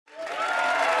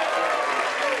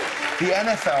The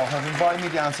NFL have invited me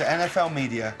down to NFL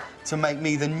Media to make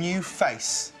me the new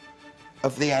face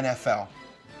of the NFL.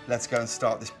 Let's go and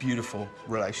start this beautiful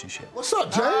relationship. What's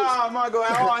up, James? Ah, Michael,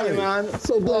 how are you, man?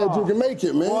 So glad you can make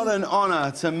it, man. What an honor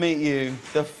to meet you,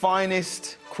 the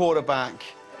finest quarterback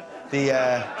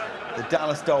the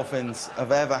Dallas Dolphins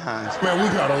have ever had. Man, we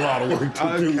got a lot of work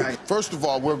to do. Okay. First of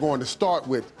all, we're going to start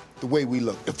with the way we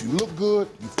look. If you look good,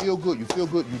 you feel good,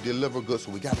 you deliver good,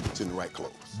 so we got to put you in the right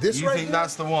clothes. This You right think here?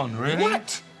 that's the one, really?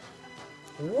 What?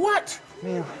 What?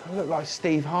 Man, I look like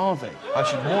Steve Harvey. I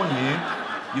should warn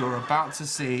you, you're about to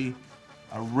see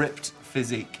a ripped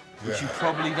physique, which you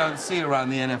probably don't see around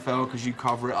the NFL because you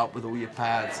cover it up with all your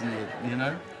pads and you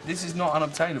know? This is not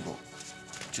unobtainable.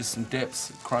 Just some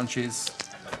dips, crunches,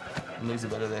 and lose a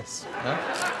bit of this. No?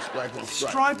 Stripe on stripe.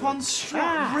 Stripe on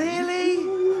stripe? Really?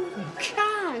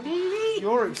 God,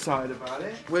 you're excited about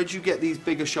it. Where'd you get these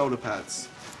bigger shoulder pads?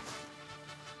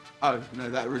 Oh, no,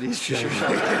 that really is just your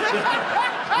shoulder.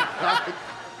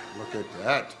 Look at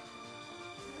that.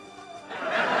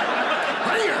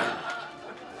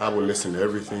 I will listen to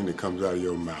everything that comes out of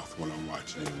your mouth when I'm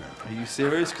watching you now. Are you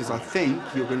serious? Because I think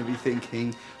you're going to be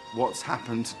thinking, what's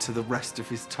happened to the rest of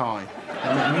his tie?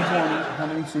 I mean, you've won how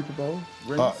many Super Bowl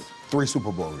rings? 3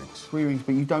 Super Bowl rings. 3 rings,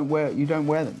 but you don't wear them. You don't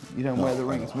wear the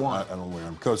rings. Why? I don't wear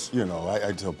them because, you know,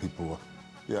 I tell people,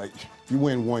 yeah, if you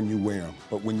win one, you wear them.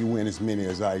 But when you win as many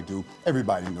as I do,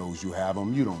 everybody knows you have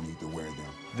them. You don't need to wear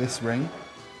them. This ring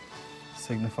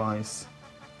signifies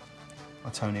a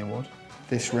Tony Award.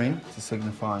 This ring to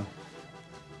signify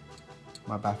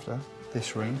my BAFTA.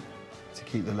 This ring to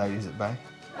keep the ladies at bay.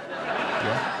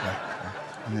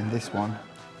 Yeah. And then this one,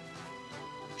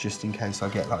 just in case I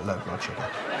get like low blood sugar.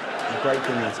 The great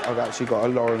thing is I've actually got a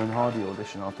Laurel and Hardy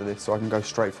audition after this, so I can go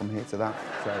straight from here to that.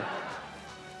 So.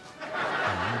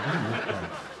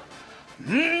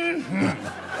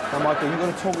 Now, Michael, you've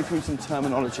got to talk me through some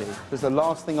terminology, because the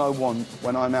last thing I want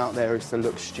when I'm out there is to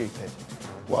look stupid.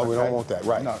 Well, we don't want that,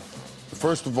 right? No.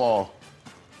 First of all,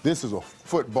 this is a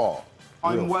football.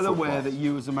 I'm well aware that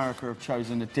you, as America, have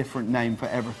chosen a different name for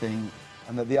everything,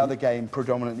 and that the other game,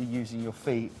 predominantly using your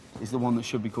feet, is the one that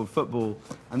should be called football,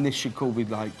 and this should call be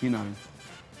like, you know,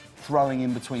 throwing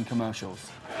in between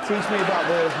commercials. Teach me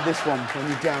about this one when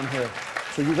you're down here.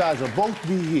 So you guys will both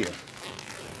be here.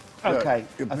 Okay,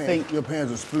 Yeah, I think your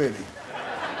pants are splitting.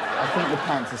 I think the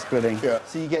pants are splitting. Yeah.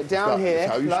 So you get down here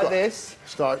like this,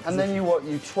 and then you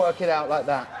twerk it out like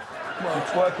that. You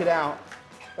twerk it out.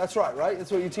 That's right, right?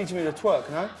 That's what you're teaching me to twerk,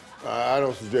 no? I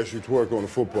don't suggest you twerk on the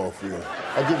football field.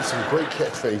 I give you some great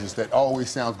catchphrases that always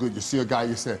sounds good. You see a guy,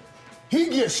 you say, he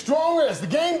gets stronger as the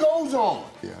game goes on.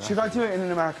 Yeah, should I do it in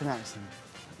an American accent?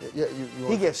 Yeah,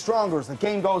 he gets stronger as the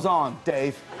game goes on,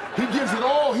 Dave. He gives it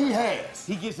all he has.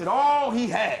 He gives it all he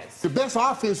has. The best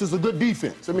offense is a good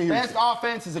defense. The best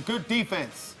offense is a good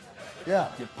defense.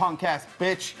 Yeah. You punk-ass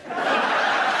bitch. Is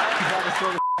that the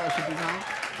sort of I should be saying?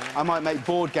 I might make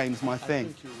board games my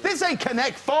thing. This ain't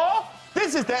Connect 4.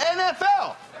 This is the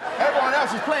NFL. Everyone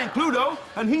else is playing Cluedo,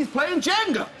 and he's playing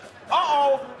Jenga.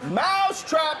 Uh-oh,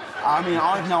 mousetrap. I mean,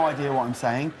 I've no idea what I'm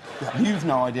saying. You've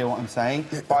no idea what I'm saying.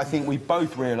 But I think we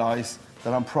both realise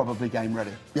that I'm probably game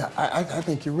ready. Yeah, I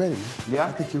think you're ready. Yeah?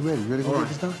 I think you're ready. Ready to get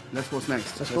this done? Let's what's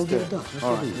next. Let's go get it done.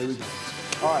 All right, here we go.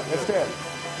 All right, let's do it.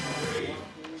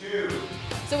 3, 2.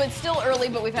 So it's still early,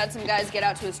 but we've had some guys get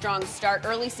out to a strong start.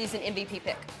 Early season MVP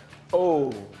pick.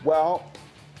 Oh, well,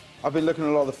 I've been looking at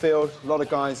a lot of the field. A lot of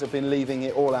guys have been leaving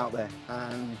it all out there.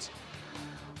 And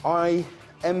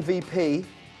MVP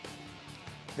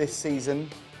this season,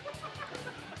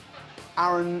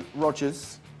 Aaron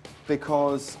Rodgers,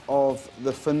 because of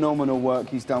the phenomenal work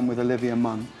he's done with Olivia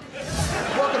Munn.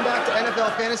 Welcome back to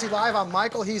NFL Fantasy Live. I'm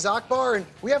Michael, he's Akbar, and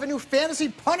we have a new fantasy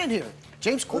pundit here,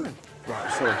 James Corden.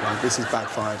 Right, sorry, guys, this is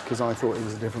backfired, because I thought it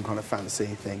was a different kind of fantasy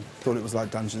thing. Thought it was like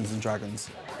Dungeons and Dragons.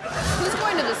 Who's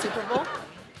going to the Super Bowl?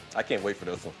 I can't wait for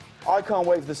this one. I can't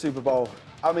wait for the Super Bowl.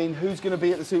 I mean, who's going to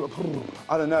be at the Super Bowl?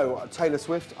 I don't know. Taylor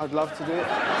Swift, I'd love to do it.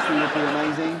 She would be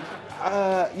amazing.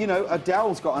 You know,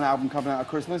 Adele's got an album coming out at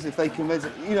Christmas. If they convince,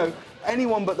 you know,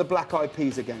 anyone but the Black Eyed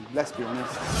Peas again, let's be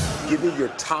honest. Give me your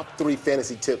top 3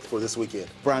 fantasy tips for this weekend.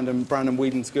 Brandon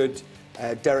Whedon's good.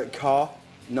 Derek Carr.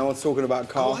 No one's talking about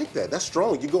Carr. I like that. That's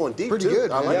strong. You're going deep, Pretty too.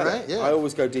 good, I like man, that. right? Yeah. I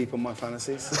always go deep on my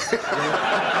fantasies.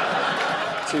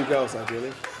 2 girls,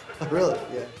 ideally. Really?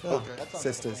 Yeah. Okay.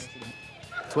 Sisters.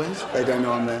 Twins? They don't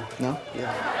know I'm there. No?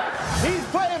 Yeah. He's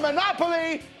playing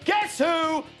Monopoly. Guess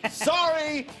who?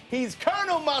 Sorry, he's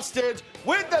Colonel Mustard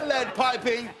with the lead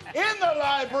piping in the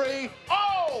library.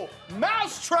 Oh,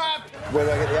 mousetrap. Where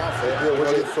did I get the outfit? I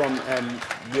got it from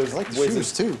I like the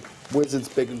Wizards shoes, too. Wizards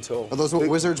Big and Tall. Are those what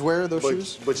Wizards wear, those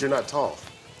shoes? But you're not tall.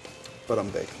 but I'm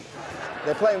big.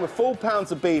 They're playing with full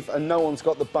pounds of beef and no one's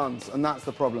got the buns, and that's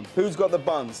the problem. Who's got the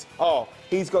buns? Oh,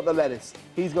 he's got the lettuce.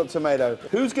 He's got tomato.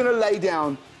 Who's gonna lay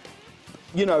down,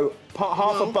 you know,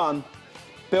 half a bun,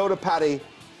 build a patty,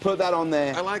 put that on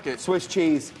there. I like it. Swiss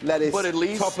cheese, lettuce, But at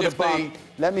least top of the if bun.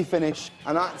 Let me finish.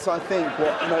 And that's, I think,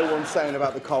 what no one's saying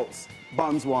about the Colts,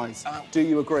 buns-wise. Do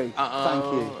you agree? Thank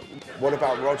you. What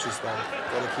about Rodgers, though?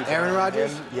 Gotta keep Aaron an eye on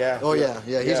Rodgers? him. Yeah. Oh, yeah.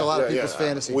 He's a lot of people's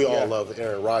fantasy. We all love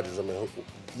Aaron Rodgers. I mean,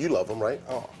 you love him, right?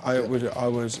 Oh,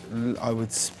 I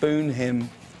would spoon him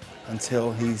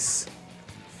until he's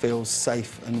feels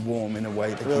safe and warm in a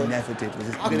way that he never did with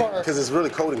his. Because it's really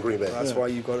cold in Green Bay. That's why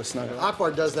you've got to snuggle up. Akbar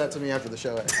does that to me after the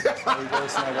show. You've got to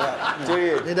snuggle up. Do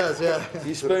you? He does, yeah.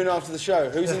 You spoon after the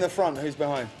show. Who's in the front? Who's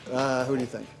behind? Who do you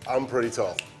think? I'm pretty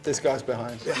tall. This guy's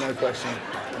behind, no question.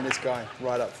 And this guy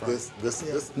right up front.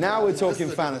 This. Now we're talking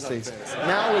fantasies.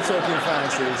 Now we're talking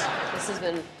fantasies. This has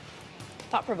been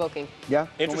thought-provoking. Yeah?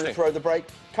 Interesting. Want me to throw the break?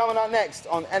 Coming up next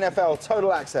on NFL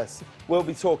Total Access, we'll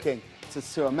be talking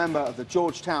to a member of the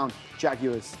Georgetown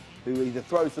Jaguars who either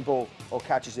throws the ball or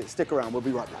catches it. Stick around, we'll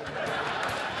be right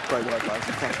back. Great work, guys.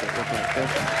 Fantastic.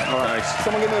 Okay. All right. Nice.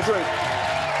 Someone give me a drink.